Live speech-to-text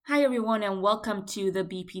Hi, everyone, and welcome to the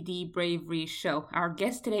BPD Bravery Show. Our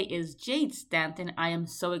guest today is Jade Stanton. I am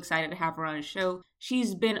so excited to have her on the show.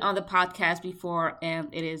 She's been on the podcast before,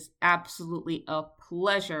 and it is absolutely a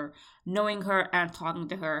pleasure knowing her and talking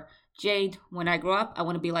to her. Jade, when I grow up, I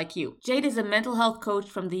want to be like you. Jade is a mental health coach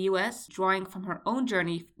from the US, drawing from her own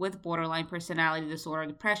journey with borderline personality disorder,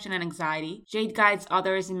 depression, and anxiety. Jade guides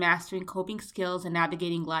others in mastering coping skills and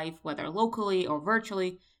navigating life, whether locally or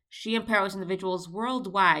virtually. She empowers individuals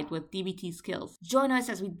worldwide with DBT skills. Join us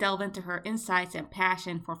as we delve into her insights and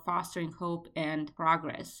passion for fostering hope and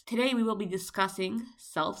progress. Today, we will be discussing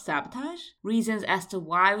self-sabotage, reasons as to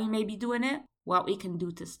why we may be doing it, what we can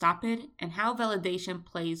do to stop it, and how validation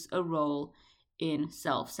plays a role in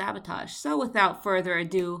self-sabotage. So without further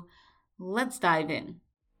ado, let's dive in.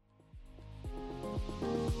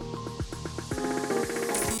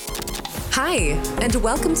 Hi, and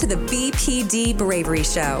welcome to the BPD Bravery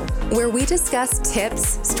Show, where we discuss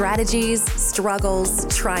tips, strategies, struggles,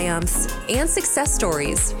 triumphs, and success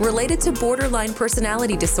stories related to borderline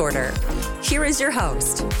personality disorder. Here is your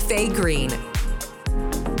host, Faye Green.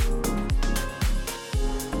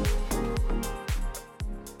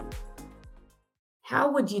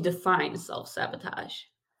 How would you define self-sabotage?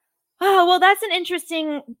 Oh, well, that's an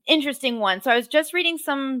interesting one. So I was just reading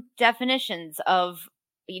some definitions of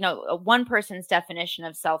one person's definition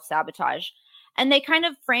of self-sabotage, and they kind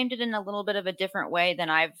of framed it in a little bit of a different way than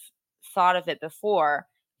I've thought of it before,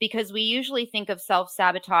 because we usually think of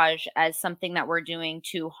self-sabotage as something that we're doing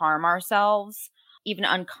to harm ourselves, even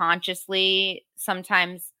unconsciously,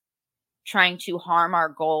 sometimes trying to harm our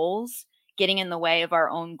goals, getting in the way of our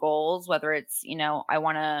own goals, whether it's, I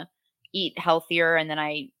want to eat healthier and then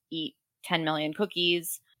I eat 10 million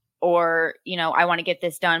cookies, or, I want to get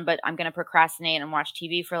this done, but I'm going to procrastinate and watch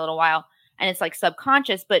TV for a little while. And it's like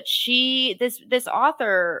subconscious. But this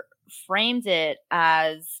author frames it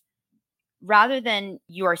as, rather than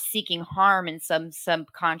you are seeking harm in some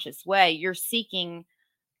subconscious way, you're seeking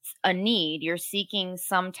a need, you're seeking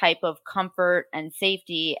some type of comfort and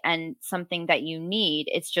safety and something that you need.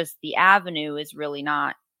 It's just the avenue is really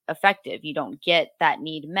not effective. You don't get that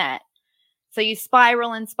need met. So you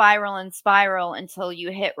spiral and spiral and spiral until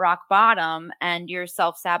you hit rock bottom, and you're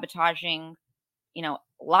self-sabotaging,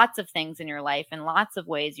 lots of things in your life in lots of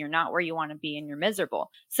ways. You're not where you want to be and you're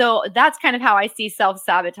miserable. So that's kind of how I see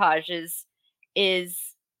self-sabotage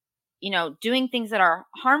is doing things that are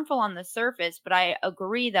harmful on the surface. But I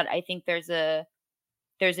agree that I think there's a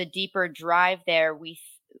deeper drive there.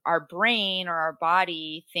 Our brain or our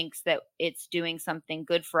body thinks that it's doing something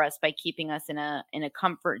good for us by keeping us in a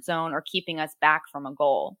comfort zone or keeping us back from a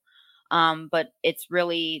goal. But it's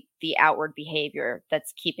really the outward behavior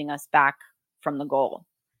that's keeping us back from the goal.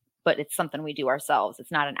 But it's something we do ourselves.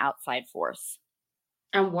 It's not an outside force.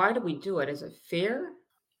 And why do we do it? Is it fear?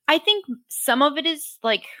 I think some of it is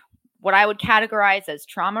like what I would categorize as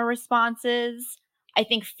trauma responses. I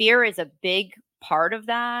think fear is a big part of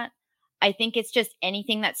that. I think it's just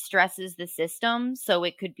anything that stresses the system. So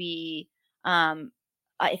it could be, I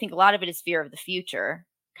think a lot of it is fear of the future,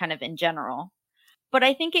 kind of in general. But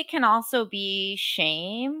I think it can also be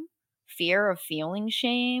shame, fear of feeling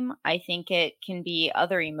shame. I think it can be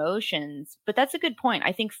other emotions. But that's a good point.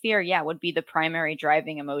 I think fear, would be the primary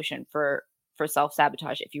driving emotion for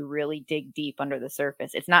self-sabotage if you really dig deep under the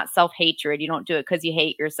surface. It's not self-hatred. You don't do it because you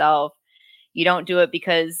hate yourself. You don't do it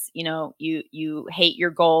because, you hate your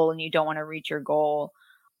goal and you don't want to reach your goal.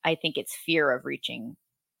 I think it's fear of reaching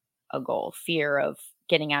a goal, fear of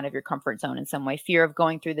getting out of your comfort zone in some way, fear of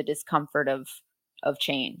going through the discomfort of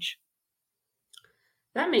change.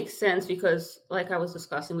 That makes sense because, like I was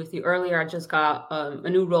discussing with you earlier, I just got a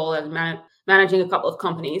new role as managing a couple of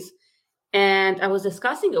companies. And I was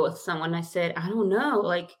discussing it with someone. I said, I don't know,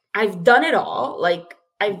 like I've done it all. Like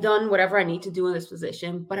I've done whatever I need to do in this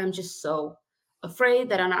position, but I'm just so afraid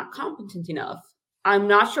that I'm not competent enough. I'm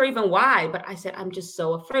not sure even why, but I said, I'm just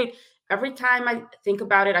so afraid. Every time I think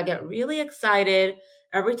about it, I get really excited.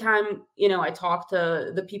 Every time, I talk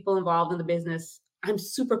to the people involved in the business, I'm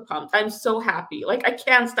super pumped. I'm so happy. Like I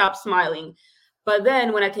can't stop smiling. But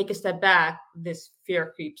then when I take a step back, this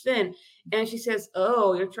fear creeps in. And she says,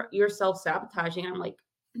 oh, you're self-sabotaging. And I'm like,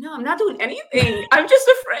 no, I'm not doing anything. I'm just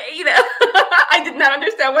afraid. I did not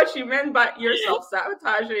understand what she meant by you're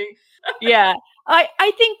self-sabotaging. Yeah.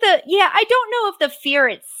 I think I don't know if the fear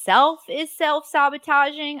itself is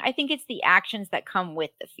self-sabotaging. I think it's the actions that come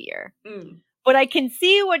with the fear. But I can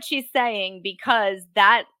see what she's saying because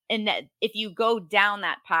that if you go down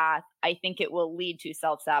that path, I think it will lead to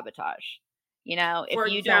self-sabotage. For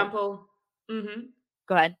example,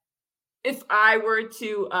 Go ahead. If I were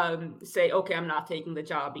to say, okay, I'm not taking the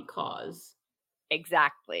job because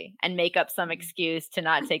Exactly. And make up some excuse to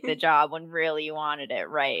not take the job when really you wanted it,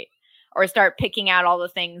 right? Or start picking out all the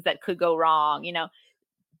things that could go wrong,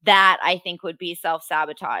 that I think would be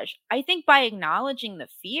self-sabotage. I think by acknowledging the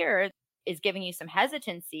fear is giving you some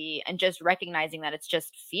hesitancy and just recognizing that it's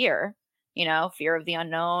just fear, fear of the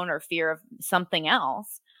unknown or fear of something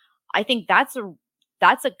else. I think that's a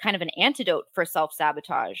kind of an antidote for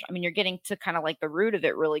self-sabotage. I mean, you're getting to kind of like the root of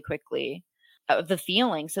it really quickly, of the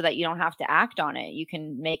feeling, so that you don't have to act on it. You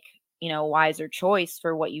can make, a wiser choice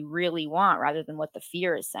for what you really want rather than what the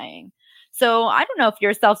fear is saying. So I don't know if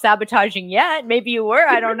you're self-sabotaging yet. Maybe you were,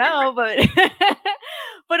 I don't know, but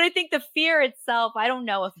but I think the fear itself, I don't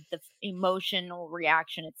know if the emotional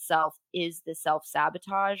reaction itself is the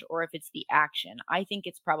self-sabotage or if it's the action. I think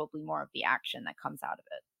it's probably more of the action that comes out of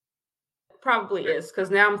it. Probably is, because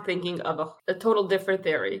now I'm thinking of a total different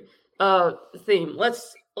theme.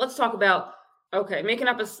 Let's talk about, making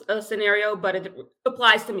up a scenario, but it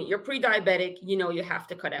applies to me. You're pre-diabetic, you have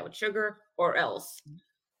to cut out sugar or else.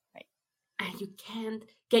 Right. And you can't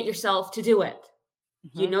get yourself to do it.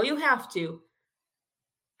 Mm-hmm. You have to.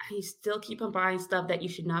 And you still keep on buying stuff that you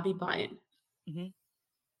should not be buying. Mm-hmm.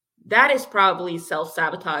 That is probably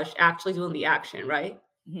self-sabotage, actually doing the action, right?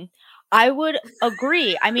 Mm-hmm. I would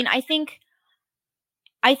agree. I mean, I think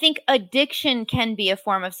addiction can be a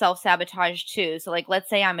form of self-sabotage too. So like, let's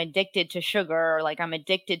say I'm addicted to sugar or like I'm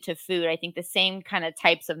addicted to food. I think the same kind of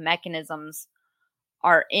types of mechanisms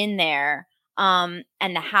are in there. And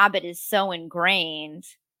the habit is so ingrained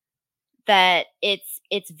that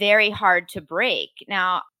it's very hard to break.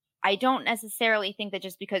 Now, I don't necessarily think that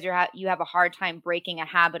just because you have a hard time breaking a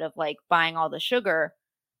habit of like buying all the sugar,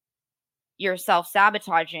 you're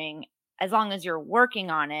self-sabotaging. As long as you're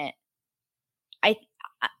working on it,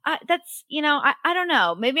 that's, I don't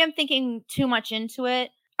know. Maybe I'm thinking too much into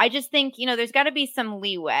it. I just think, there's got to be some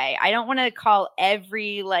leeway. I don't want to call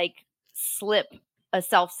every like slip a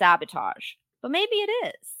self-sabotage, but maybe it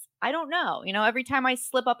is. I don't know. Every time I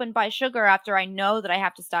slip up and buy sugar after I know that I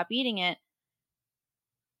have to stop eating it,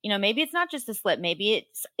 maybe it's not just a slip. Maybe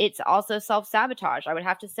it's also self-sabotage. I would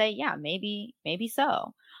have to say, yeah, maybe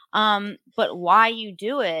so. But why you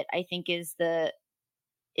do it, I think is the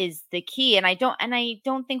key. And I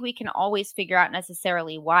don't think we can always figure out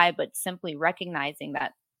necessarily why, but simply recognizing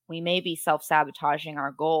that we may be self-sabotaging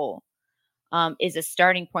our goal is a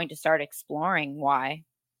starting point to start exploring why.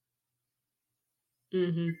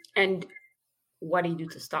 Mm-hmm. And what do you do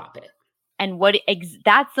to stop it? And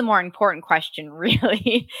that's the more important question,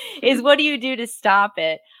 really, is what do you do to stop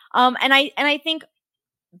it? And I think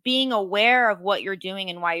being aware of what you're doing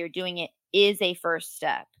and why you're doing it is a first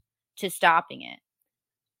step to stopping it.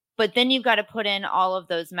 But then you've got to put in all of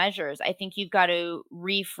those measures. I think you've got to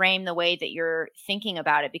reframe the way that you're thinking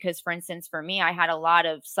about it. Because, for instance, for me, I had a lot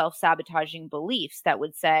of self-sabotaging beliefs that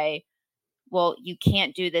would say, well, you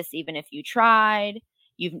can't do this even if you tried.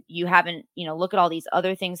 You haven't, look at all these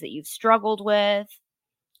other things that you've struggled with.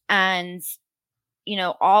 And,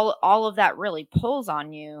 all of that really pulls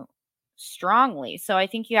on you strongly. So I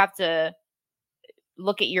think you have to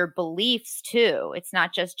look at your beliefs too. It's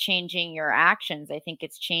not just changing your actions. I think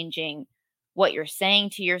it's changing what you're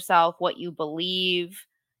saying to yourself, what you believe,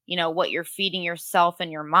 what you're feeding yourself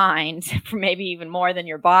and your mind, maybe even more than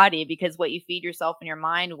your body, because what you feed yourself and your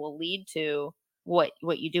mind will lead to what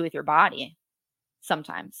you do with your body.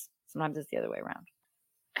 Sometimes it's the other way around.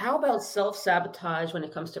 How about self-sabotage when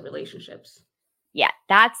it comes to relationships? Yeah,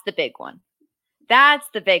 that's the big one. That's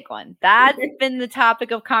been the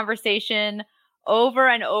topic of conversation over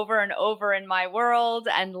and over and over in my world,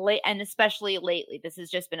 and especially lately. This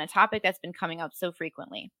has just been a topic that's been coming up so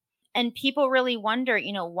frequently. And people really wonder,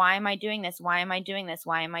 why am I doing this? Why am I doing this?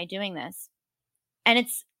 Why am I doing this? And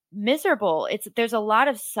it's miserable. There's a lot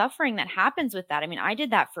of suffering that happens with that. I mean, I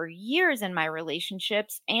did that for years in my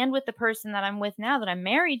relationships, and with the person that I'm with now that I'm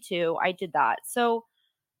married to, I did that. So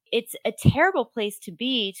it's a terrible place to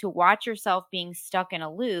be, to watch yourself being stuck in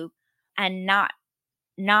a loop and not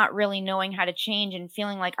really knowing how to change and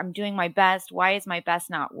feeling like I'm doing my best. Why is my best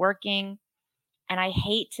not working? And I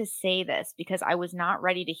hate to say this because I was not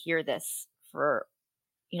ready to hear this for,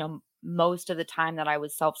 most of the time that I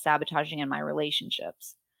was self-sabotaging in my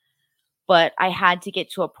relationships. But I had to get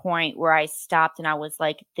to a point where I stopped and I was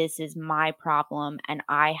like, this is my problem and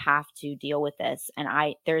I have to deal with this. And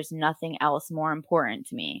there's nothing else more important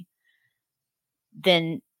to me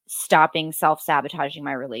than stopping self-sabotaging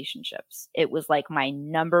my relationships. It was like my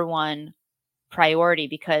number one priority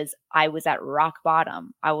because I was at rock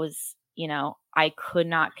bottom. I was, I could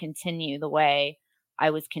not continue the way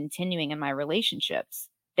I was continuing in my relationships.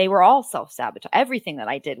 they were all self-sabotage. Everything that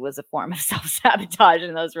I did was a form of self-sabotage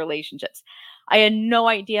in those relationships. I had no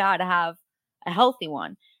idea how to have a healthy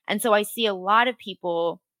one. And so I see a lot of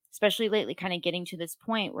people, especially lately, kind of getting to this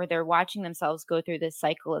point where they're watching themselves go through this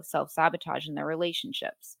cycle of self-sabotage in their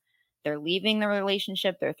relationships. They're leaving the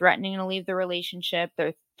relationship. They're threatening to leave the relationship.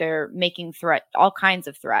 They're making all kinds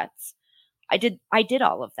of threats. I did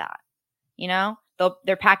all of that. You know,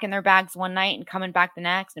 they're packing their bags one night and coming back the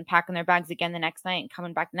next, and packing their bags again the next night and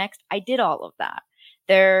coming back the next. I did all of that.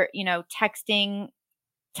 They're, texting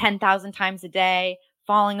 10,000 times a day,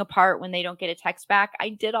 falling apart when they don't get a text back. I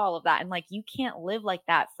did all of that. And like, you can't live like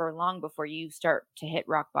that for long before you start to hit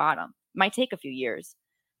rock bottom. It might take a few years,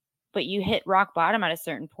 but you hit rock bottom at a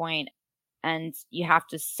certain point, and you have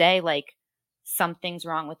to say, like, something's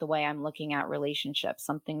wrong with the way I'm looking at relationships.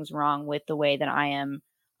 Something's wrong with the way that I am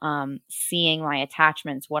seeing my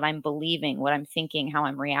attachments, what I'm believing, what I'm thinking, how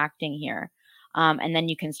I'm reacting here. And then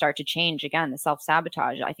you can start to change again, the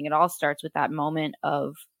self-sabotage. I think it all starts with that moment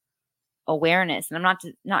of awareness. And I'm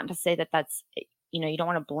not to say that that's, you don't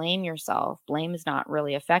want to blame yourself. Blame is not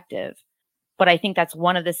really effective. But I think that's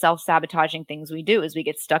one of the self-sabotaging things we do, is we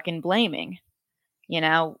get stuck in blaming,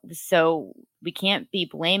 so we can't be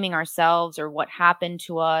blaming ourselves or what happened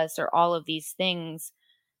to us or all of these things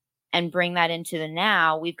and bring that into the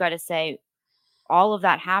now. We've got to say, all of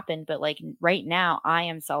that happened, but like right now, I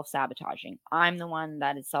am self-sabotaging. I'm the one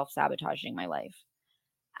that is self-sabotaging my life,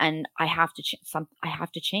 and I have to I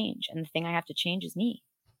have to change. And the thing I have to change is me.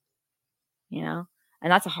 And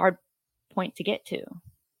that's a hard point to get to.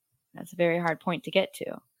 That's a very hard point to get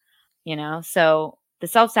to. So the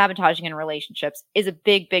self-sabotaging in relationships is a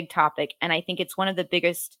big, big topic, and I think it's one of the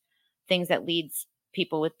biggest things that leads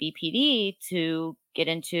people with BPD to get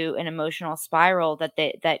into an emotional spiral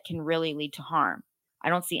that can really lead to harm. I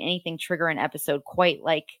don't see anything trigger an episode quite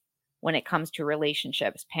like when it comes to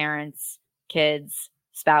relationships, parents, kids,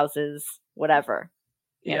 spouses, whatever.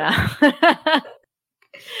 It's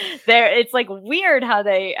like weird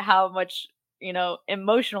how much,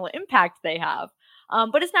 emotional impact they have.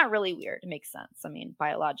 But it's not really weird. It makes sense. I mean,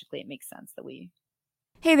 biologically, it makes sense that we...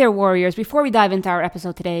 Hey there, warriors. Before we dive into our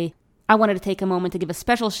episode today, I wanted to take a moment to give a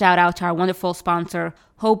special shout out to our wonderful sponsor,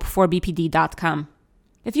 hopeforbpd.com.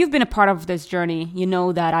 If you've been a part of this journey, you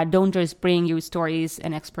know that I don't just bring you stories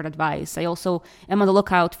and expert advice. I also am on the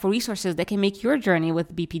lookout for resources that can make your journey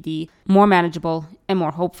with BPD more manageable and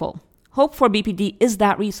more hopeful. Hope for BPD is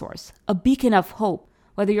that resource, a beacon of hope,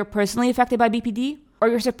 whether you're personally affected by BPD or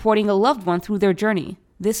you're supporting a loved one through their journey.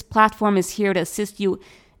 This platform is here to assist you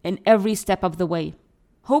in every step of the way.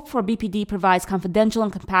 Hope for BPD provides confidential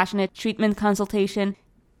and compassionate treatment consultation,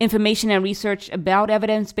 information and research about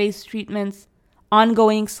evidence-based treatments,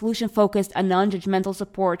 ongoing solution-focused and non-judgmental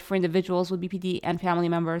support for individuals with BPD and family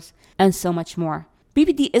members, and so much more.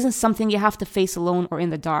 BPD isn't something you have to face alone or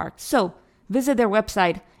in the dark. So visit their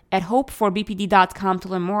website at hopeforbpd.com to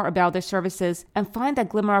learn more about their services and find that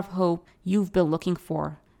glimmer of hope you've been looking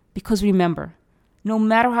for. Because remember, no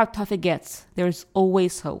matter how tough it gets, there's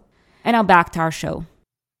always hope. And now back to our show.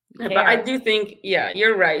 But I do think,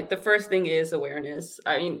 you're right. The first thing is awareness.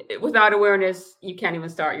 I mean, without awareness, you can't even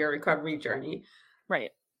start your recovery journey.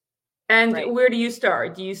 Right. And where do you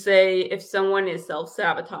start? Do you say if someone is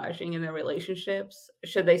self-sabotaging in their relationships,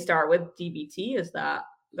 should they start with DBT? Is that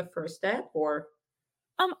the first step, or?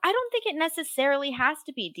 I don't think it necessarily has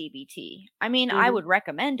to be DBT. I mean, I would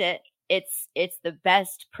recommend it. It's the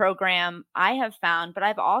best program I have found, but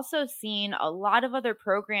I've also seen a lot of other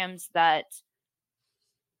programs that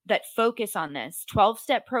focus on this.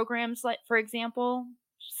 12-step programs, like, for example,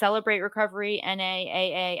 Celebrate Recovery, NA,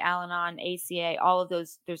 AA, Al-Anon, ACA, all of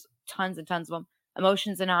those. There's tons and tons of them.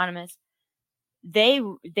 Emotions Anonymous. They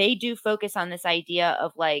do focus on this idea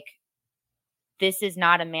of like, this is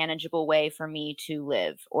not a manageable way for me to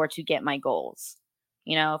live or to get my goals.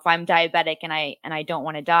 If I'm diabetic and I don't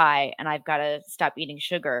want to die and I've got to stop eating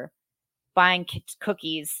sugar, buying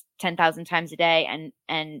cookies 10,000 times a day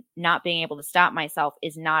and not being able to stop myself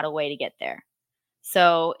is not a way to get there.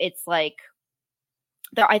 So it's like,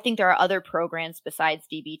 I think there are other programs besides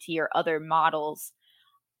DBT or other models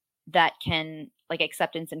that can, like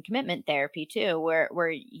acceptance and commitment therapy too,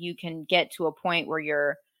 where you can get to a point where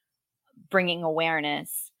you're bringing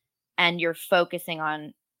awareness and you're focusing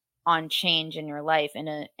on change in your life in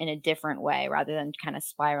a different way rather than kind of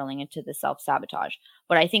spiraling into the self-sabotage.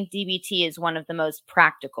 But I think DBT is one of the most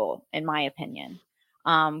practical, in my opinion,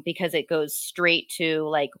 because it goes straight to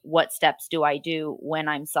like, what steps do I do when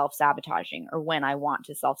I'm self-sabotaging or when I want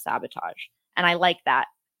to self-sabotage? And I like that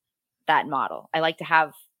model. I like to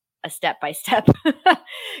have a step-by-step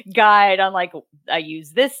guide on like, I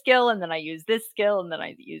use this skill and then I use this skill and then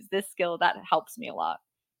I use this skill. That helps me a lot.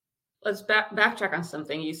 Let's backtrack on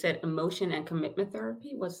something. You said emotion and commitment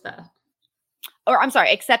therapy. What's that? Or I'm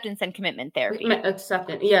sorry, acceptance and commitment therapy.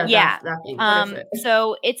 Acceptance. Yeah. Yeah. That thing. What is it?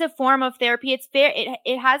 So it's a form of therapy. It's fair.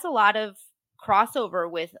 It has a lot of crossover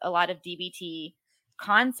with a lot of DBT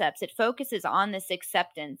concepts. It focuses on this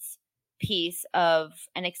acceptance piece of,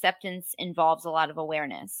 and acceptance involves a lot of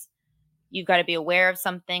awareness. You've got to be aware of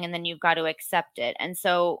something and then you've got to accept it. And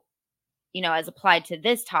so, as applied to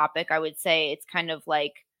this topic, I would say it's kind of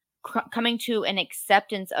like coming to an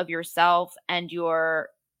acceptance of yourself and your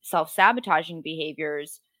self-sabotaging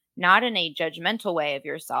behaviors, not in a judgmental way of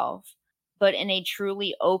yourself, but in a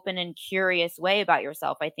truly open and curious way about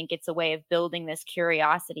yourself. I think it's a way of building this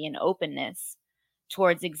curiosity and openness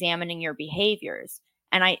towards examining your behaviors.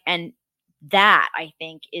 And that I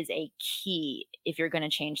think is a key if you're going to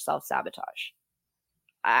change self-sabotage.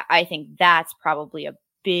 I think that's probably a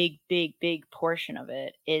big portion of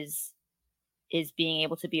it is being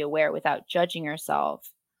able to be aware without judging yourself,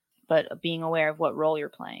 but being aware of what role you're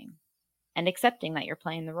playing and accepting that you're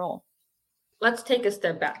playing the role. Let's take a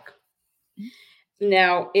step back.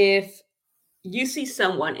 Now, if you see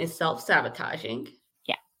someone is self-sabotaging,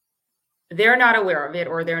 yeah, they're not aware of it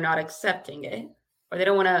or they're not accepting it or they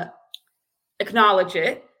don't want to acknowledge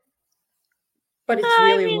it, but it's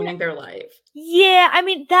really ruining their life. Yeah,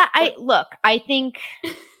 I think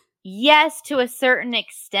yes, to a certain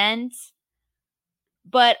extent,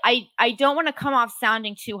 but I don't want to come off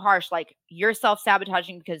sounding too harsh, like you're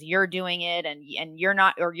self-sabotaging because you're doing it and you're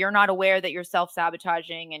not aware that you're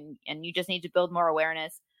self-sabotaging and you just need to build more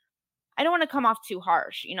awareness. I don't want to come off too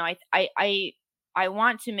harsh. I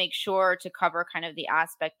want to make sure to cover kind of the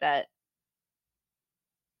aspect that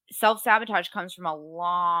self-sabotage comes from a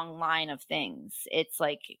long line of things. It's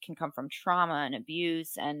like it can come from trauma and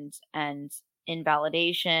abuse and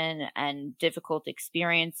invalidation and difficult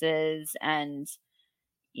experiences and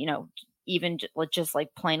even just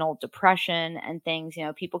like plain old depression and things.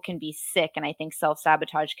 People can be sick, and I think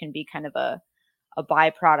self-sabotage can be kind of a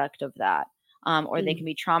byproduct of that. Or they can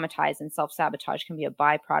be traumatized, and self-sabotage can be a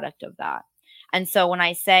byproduct of that. And so when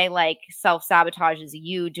I say like self-sabotage is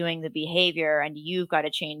you doing the behavior and you've got to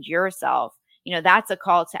change yourself, that's a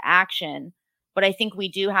call to action. But I think we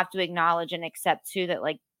do have to acknowledge and accept too that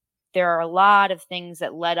like there are a lot of things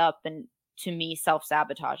that led up and to me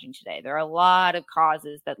self-sabotaging today. There are a lot of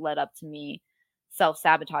causes that led up to me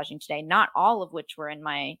self-sabotaging today, not all of which were in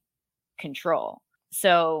my control.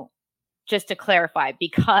 So just to clarify,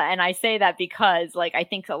 and I say that because like I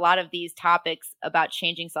think a lot of these topics about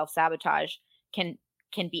changing self-sabotage can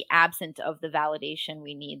be absent of the validation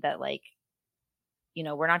we need, that like,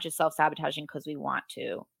 we're not just self-sabotaging because we want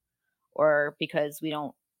to, or because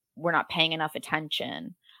we're not paying enough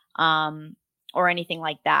attention, or anything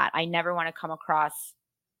like that. I never want to come across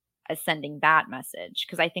as sending that message,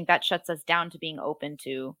 because I think that shuts us down to being open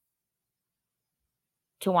to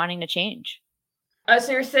wanting to change.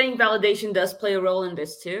 So you're saying validation does play a role in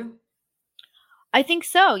this too? I think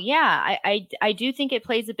so. Yeah, I do think it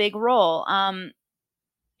plays a big role.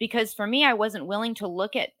 Because for me, I wasn't willing to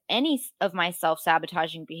look at any of my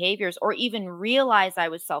self-sabotaging behaviors or even realize I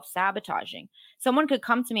was self-sabotaging. Someone could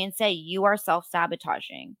come to me and say, you are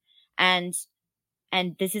self-sabotaging and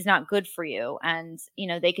this is not good for you. And,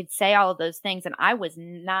 they could say all of those things. And I was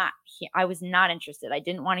not interested. I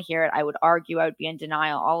didn't want to hear it. I would argue. I would be in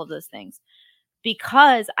denial, all of those things,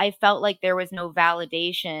 because I felt like there was no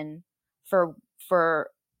validation for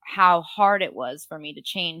how hard it was for me to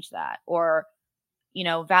change that, or,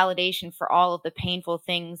 validation for all of the painful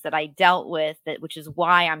things that I dealt with, which is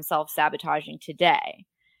why I'm self-sabotaging today,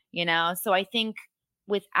 So I think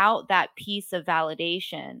without that piece of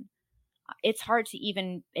validation, it's hard to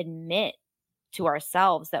even admit to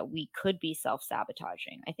ourselves that we could be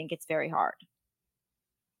self-sabotaging. I think it's very hard.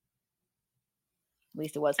 At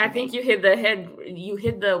least it was for me. think you hit the head. You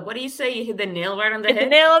hit the, what do you say? You hit the nail right on the head? The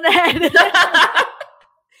nail on the head.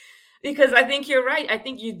 Because I think you're right. I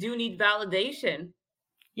think you do need validation.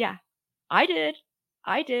 Yeah, I did.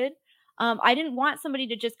 I didn't want somebody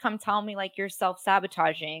to just come tell me like you're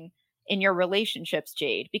self-sabotaging in your relationships,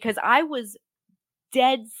 Jade, because I was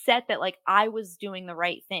dead set that like I was doing the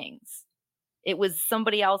right things. It was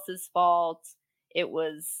somebody else's fault. It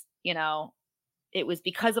was, it was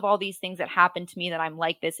because of all these things that happened to me that I'm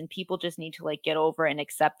like this, and people just need to like get over it and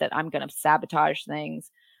accept that I'm going to sabotage things.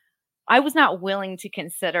 I was not willing to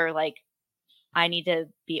consider like I need to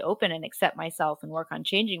be open and accept myself and work on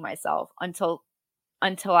changing myself until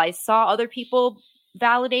I saw other people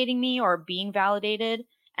validating me or being validated,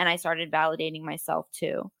 and I started validating myself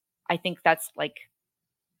too. I think that's like,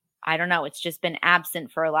 I don't know. It's just been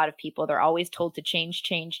absent for a lot of people. They're always told to change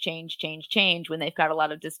when they've got a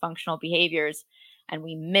lot of dysfunctional behaviors. And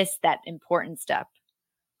we miss that important step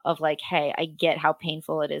of like, hey, I get how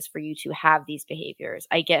painful it is for you to have these behaviors.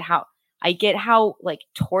 I get how like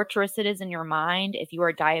torturous it is in your mind. If you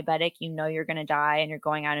are diabetic, you know you're going to die and you're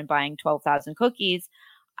going out and buying 12,000 cookies.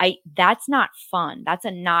 That's not fun. That's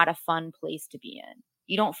not a fun place to be in.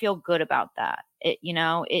 You don't feel good about that.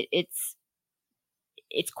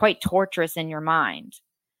 It's quite torturous in your mind,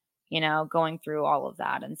 going through all of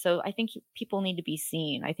that. And so I think people need to be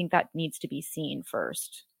seen. I think that needs to be seen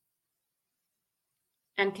first.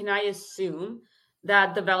 And can I assume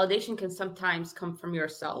that the validation can sometimes come from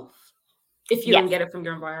yourself if you don't get it from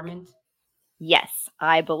your environment? Yes,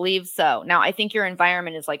 I believe so. Now, I think your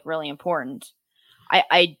environment is like really important.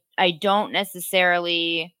 I don't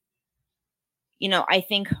necessarily, I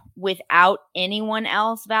think without anyone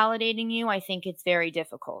else validating you, I think it's very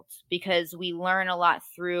difficult because we learn a lot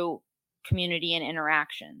through community and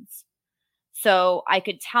interactions. So I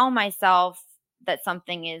could tell myself that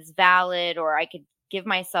something is valid, or I could give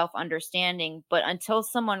myself understanding, but until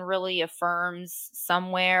someone really affirms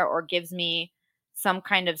somewhere or gives me some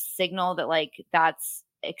kind of signal that like that's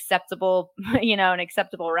acceptable, an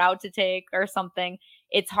acceptable route to take or something,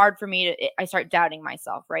 it's hard for me I start doubting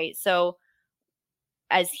myself, right? So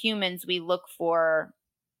as humans, we look for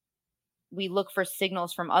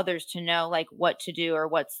signals from others to know like what to do or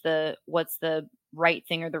what's the right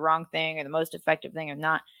thing or the wrong thing or the most effective thing or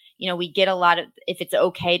not. We get a lot of, if it's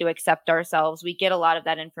okay to accept ourselves, we get a lot of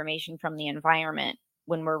that information from the environment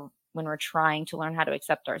when we're trying to learn how to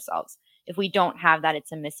accept ourselves. If we don't have that,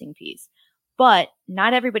 it's a missing piece. But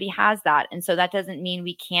not everybody has that. And so that doesn't mean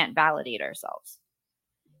we can't validate ourselves.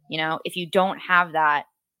 If you don't have that,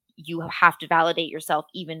 you have to validate yourself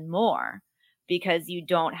even more because you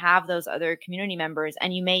don't have those other community members.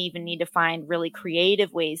 And you may even need to find really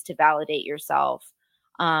creative ways to validate yourself.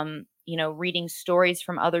 Reading stories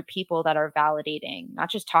from other people that are validating,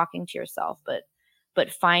 not just talking to yourself,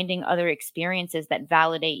 but finding other experiences that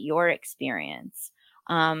validate your experience.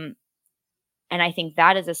 And I think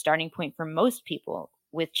that is a starting point for most people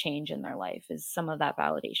with change in their life, is some of that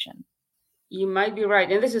validation. You might be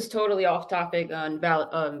right. And this is totally off topic on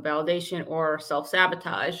validation or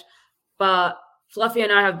self-sabotage. But Fluffy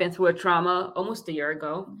and I have been through a trauma almost a year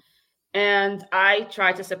ago. And I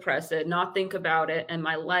tried to suppress it, not think about it. And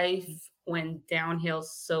my life went downhill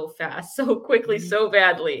so fast, so quickly, so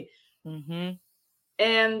badly. Mm-hmm.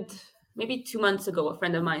 And maybe 2 months ago, a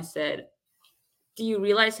friend of mine said, do you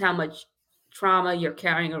realize how much trauma you're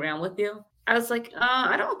carrying around with you? I was like,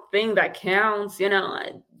 I don't think that counts.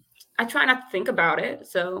 I try not to think about it.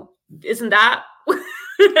 So isn't that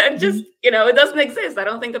just, it doesn't exist. I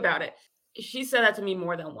don't think about it. She said that to me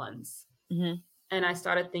more than once. Mm-hmm. And I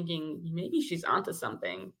started thinking, maybe she's onto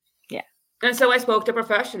something. Yeah. And so I spoke to a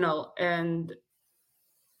professional, and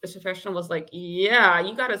the professional was like, yeah,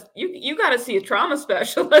 you gotta see a trauma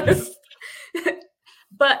specialist.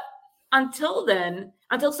 But until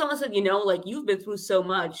someone said, like you've been through so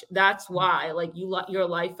much, that's why like your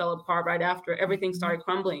life fell apart right after everything started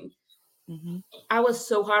crumbling. Mm-hmm. I was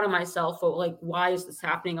so hard on myself for like, why is this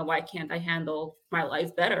happening? And why can't I handle my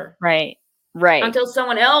life better? Right. Until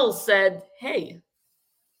someone else said, hey,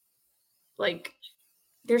 like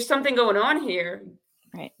there's something going on here.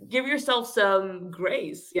 Right. Give yourself some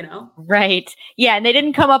grace, Right. Yeah. And they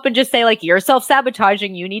didn't come up and just say like, you're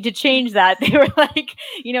self-sabotaging, you need to change that. They were like,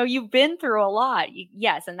 you've been through a lot.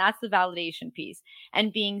 Yes. And that's the validation piece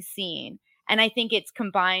and being seen. And I think it's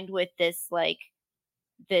combined with this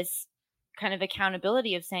kind of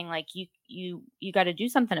accountability of saying like, you got to do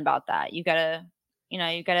something about that. You don't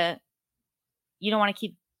want to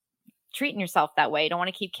keep treating yourself that way. You don't want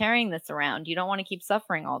to keep carrying this around. You don't want to keep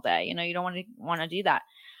suffering all day. You don't want to do that.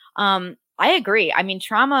 I agree. I mean,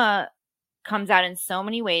 trauma comes out in so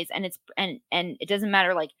many ways, and it doesn't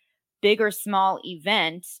matter like big or small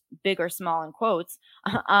event, big or small in quotes.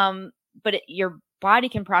 But your body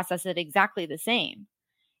can process it exactly the same,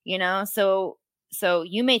 so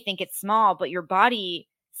you may think it's small, but your body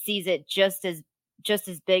sees it just as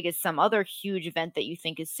big as some other huge event that you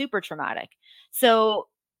think is super traumatic. So,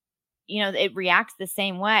 it reacts the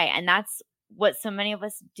same way. And that's what so many of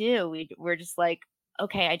us do. We're just like,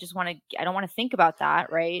 okay, I don't want to think about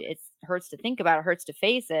that. Right. It hurts to think about it, hurts to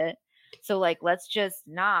face it. So like, let's just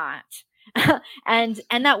not. and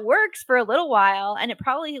that works for a little while. And it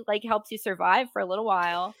probably like helps you survive for a little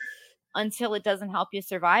while until it doesn't help you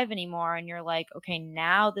survive anymore. And you're like, okay,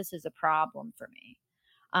 now this is a problem for me.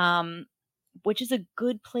 Which is a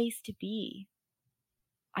good place to be.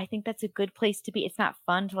 I think that's a good place to be. It's not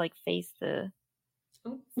fun to like face the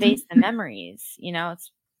memories, you know.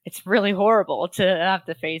 It's really horrible to have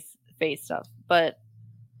to face stuff, but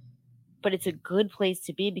it's a good place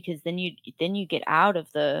to be, because then you get out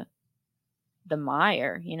of the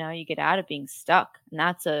mire, you know, you get out of being stuck, and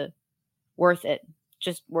that's worth it.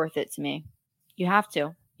 Just worth it to me. You have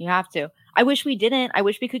to. I wish we didn't. I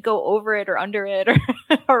wish we could go over it or under it or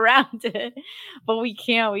around it, but we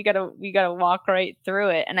can't. We gotta walk right through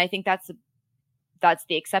it. And I think that's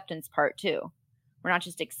the acceptance part too. We're not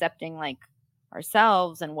just accepting like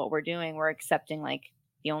ourselves and what we're doing. We're accepting like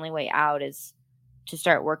the only way out is to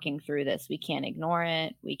start working through this. We can't ignore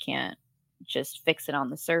it. We can't just fix it on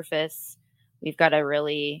the surface. We've got to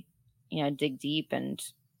really, you know, dig deep and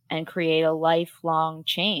create a lifelong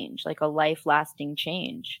change, like a life-lasting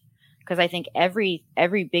change. Because I think every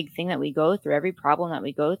big thing that we go through, every problem that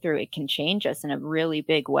we go through, it can change us in a really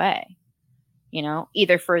big way, you know,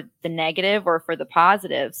 either for the negative or for the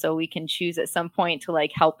positive. So we can choose at some point to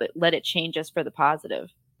like let it change us for the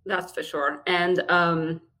positive. That's for sure.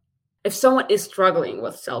 And if someone is struggling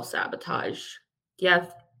with self-sabotage, do you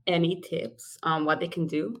have any tips on what they can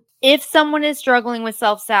do? If someone is struggling with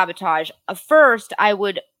self-sabotage, first I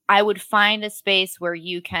would find a space where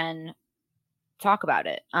you can talk about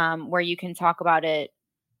it, where you can talk about it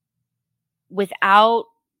without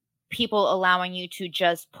people allowing you to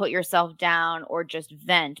just put yourself down or just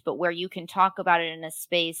vent, but where you can talk about it in a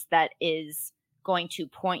space that is going to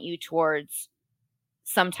point you towards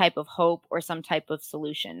some type of hope or some type of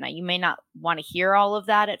solution. Now, you may not want to hear all of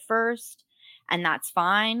that at first, and that's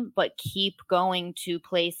fine, but keep going to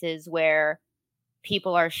places where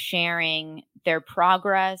people are sharing their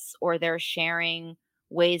progress or they're sharing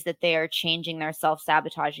ways that they are changing their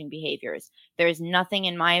self-sabotaging behaviors. There's nothing,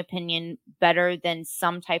 in my opinion, better than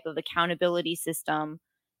some type of accountability system.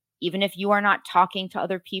 Even if you are not talking to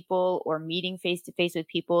other people or meeting face-to-face with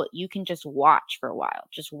people, you can just watch for a while.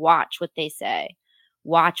 Just watch what they say,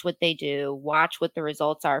 watch what they do, watch what the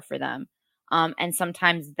results are for them. And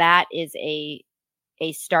sometimes that is a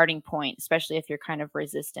starting point, especially if you're kind of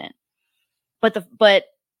resistant. But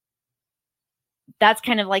that's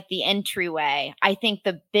kind of like the entryway. I think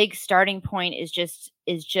the big starting point is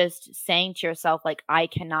just saying to yourself, like, I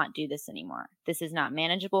cannot do this anymore. This is not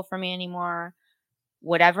manageable for me anymore.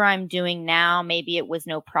 Whatever I'm doing now, maybe it was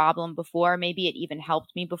no problem before, maybe it even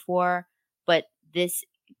helped me before, but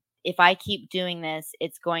if I keep doing this,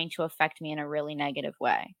 it's going to affect me in a really negative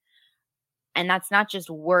way. And that's not just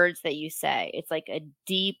words that you say. It's like a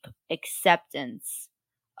deep acceptance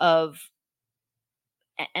of,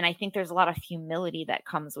 and I think there's a lot of humility that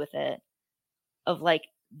comes with it, of like,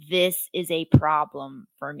 this is a problem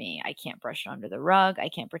for me. I can't brush it under the rug. I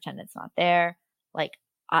can't pretend it's not there. Like,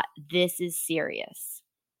 this is serious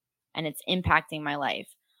and it's impacting my life.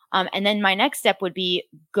 And then my next step would be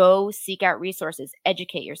go seek out resources,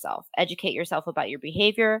 educate yourself about your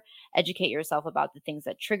behavior, educate yourself about the things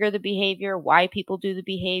that trigger the behavior, why people do the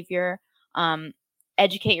behavior,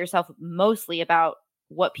 educate yourself mostly about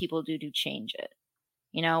what people do to change it.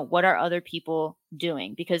 You know, what are other people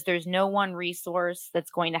doing? Because there's no one resource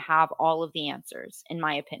that's going to have all of the answers, in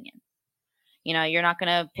my opinion. You know, you're not going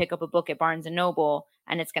to pick up a book at Barnes and Noble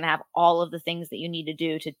and it's going to have all of the things that you need to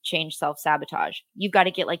do to change self-sabotage. You've got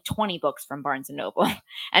to get like 20 books from Barnes and Noble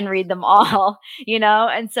and read them all, you know?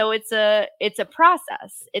 And so it's a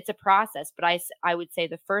process. It's a process. But I would say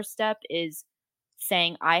the first step is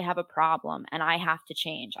saying, I have a problem and I have to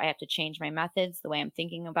change. I have to change my methods, the way I'm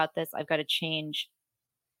thinking about this. I've got to change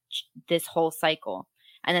this whole cycle.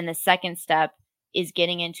 And then the second step is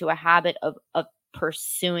getting into a habit of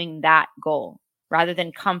pursuing that goal rather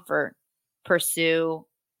than comfort. Pursue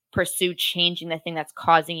changing the thing that's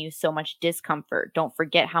causing you so much discomfort. Don't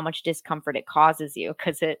forget how much discomfort it causes you,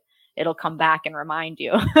 because it'll come back and remind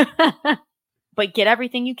you. But get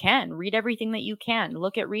everything you can, read everything that you can,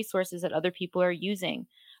 look at resources that other people are using.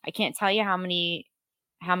 I can't tell you how many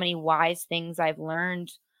wise things I've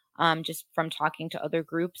learned just from talking to other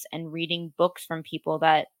groups and reading books from people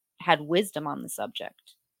that had wisdom on the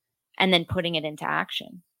subject and then putting it into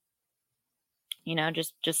action. You know,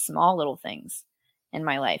 just small little things in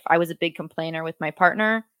my life. I was a big complainer with my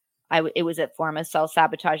partner. It was a form of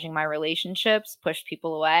self-sabotaging my relationships, push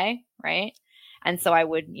people away, right? And so I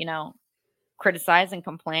would, you know, criticize and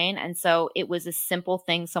complain. And so it was a simple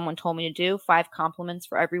thing someone told me to do, 5 compliments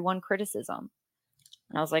for every 1 criticism.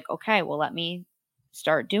 And I was like, okay, well, let me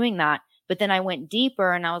start doing that. But then I went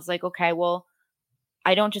deeper and I was like, okay, well,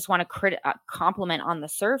 I don't just want to compliment on the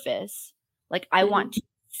surface. Like, I want to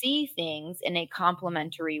see things in a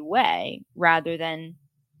complimentary way rather than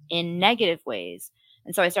in negative ways.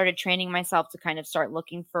 And so I started training myself to kind of start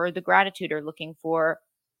looking for the gratitude or looking for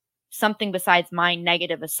something besides my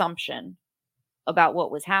negative assumption about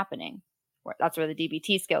what was happening. That's where the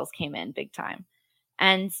DBT skills came in big time.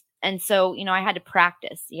 And so, I had to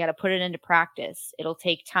practice. You got to put it into practice. It'll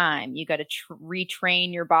take time. You got to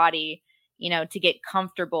retrain your body, to get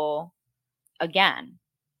comfortable again.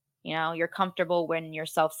 You're comfortable when you're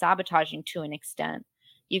self-sabotaging to an extent.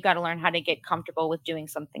 You've got to learn how to get comfortable with doing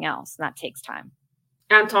something else. And that takes time.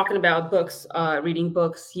 I'm talking about books, reading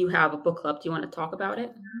books. You have a book club. Do you want to talk about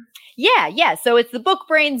it? Yeah. So it's the Book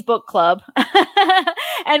Brains Book Club.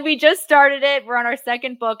 And we just started it. We're on our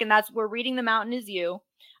second book, and we're reading The Mountain Is You.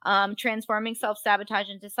 Transforming Self-Sabotage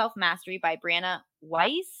into Self-Mastery by Brianna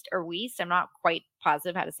Wiest. I'm not quite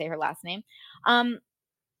positive how to say her last name.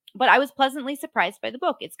 But I was pleasantly surprised by the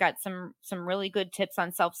book. It's got some really good tips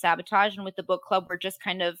on self-sabotage. And with the book club, we're just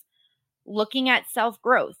kind of looking at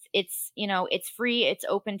self-growth. It's free. It's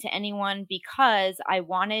open to anyone because I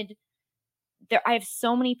have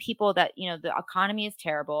so many people that, the economy is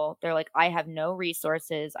terrible. They're like, I have no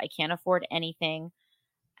resources. I can't afford anything.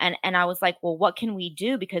 And I was like, well, what can we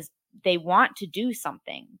do? Because they want to do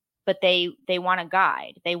something, but they want a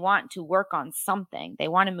guide. They want to work on something. They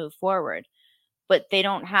want to move forward, but they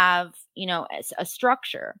don't have, a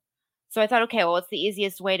structure. So I thought, okay, well, it's the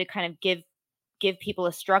easiest way to kind of give people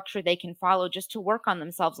a structure they can follow just to work on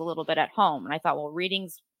themselves a little bit at home. And I thought, well,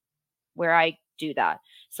 reading's where I do that.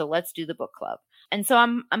 So let's do the book club. And so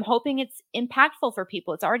I'm hoping it's impactful for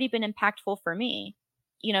people. It's already been impactful for me,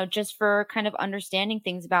 just for kind of understanding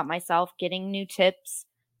things about myself, getting new tips,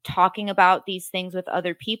 talking about these things with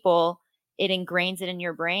other people. It ingrains it in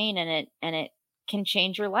your brain and it can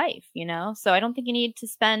change your life, So I don't think you need to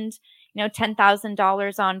spend,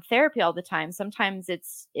 $10,000 on therapy all the time. Sometimes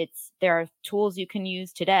there are tools you can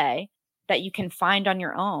use today that you can find on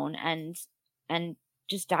your own and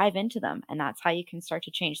just dive into them. And that's how you can start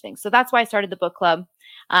to change things. So that's why I started the book club.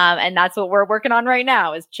 And that's what we're working on right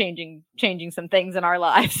now is changing some things in our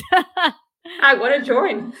lives. I want to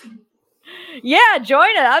join. Yeah, join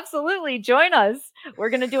it. Absolutely. Join us. We're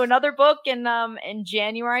going to do another book in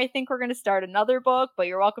January. I think we're going to start another book, but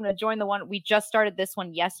you're welcome to join the one. We just started this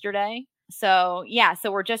one yesterday. So yeah,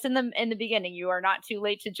 so we're just in the beginning. You are not too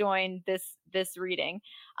late to join this reading.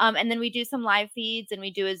 And then we do some live feeds and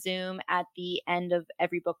we do a Zoom at the end of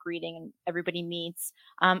every book reading and everybody meets.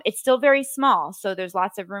 It's still very small. So there's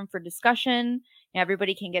lots of room for discussion.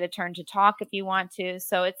 Everybody can get a turn to talk if you want to.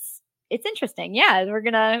 So it's interesting. Yeah. We're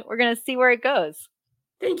going to see where it goes.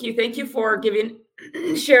 Thank you. Thank you for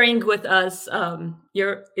sharing with us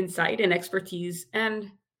your insight and expertise and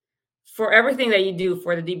for everything that you do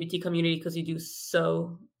for the DBT community, because you do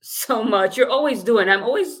so much. You're always doing. I'm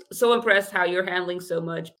always so impressed how you're handling so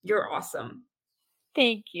much. You're awesome.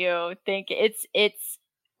 Thank you.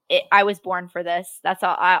 I was born for this. That's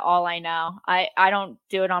all I know. I don't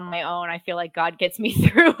do it on my own. I feel like God gets me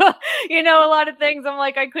through, a lot of things. I'm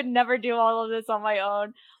like, I could never do all of this on my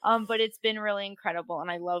own. But it's been really incredible.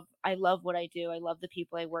 And I love what I do. I love the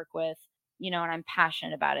people I work with, and I'm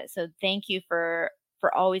passionate about it. So thank you for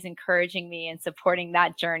always encouraging me and supporting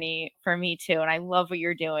that journey for me too. And I love what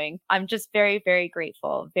you're doing. I'm just very, very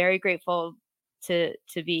grateful to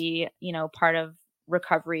be, part of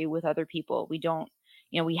recovery with other people.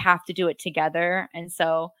 We have to do it together. And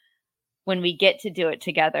so when we get to do it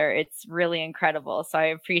together, it's really incredible. So I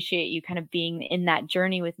appreciate you kind of being in that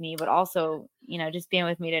journey with me, but also, just being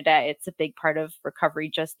with me today. It's a big part of recovery,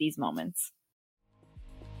 just these moments.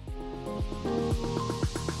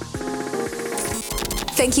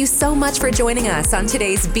 Thank you so much for joining us on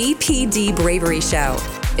today's BPD Bravery Show.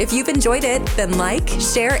 If you've enjoyed it, then like,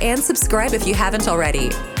 share, and subscribe if you haven't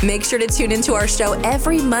already. Make sure to tune into our show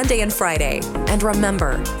every Monday and Friday. And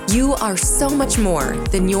remember, you are so much more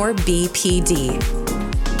than your BPD.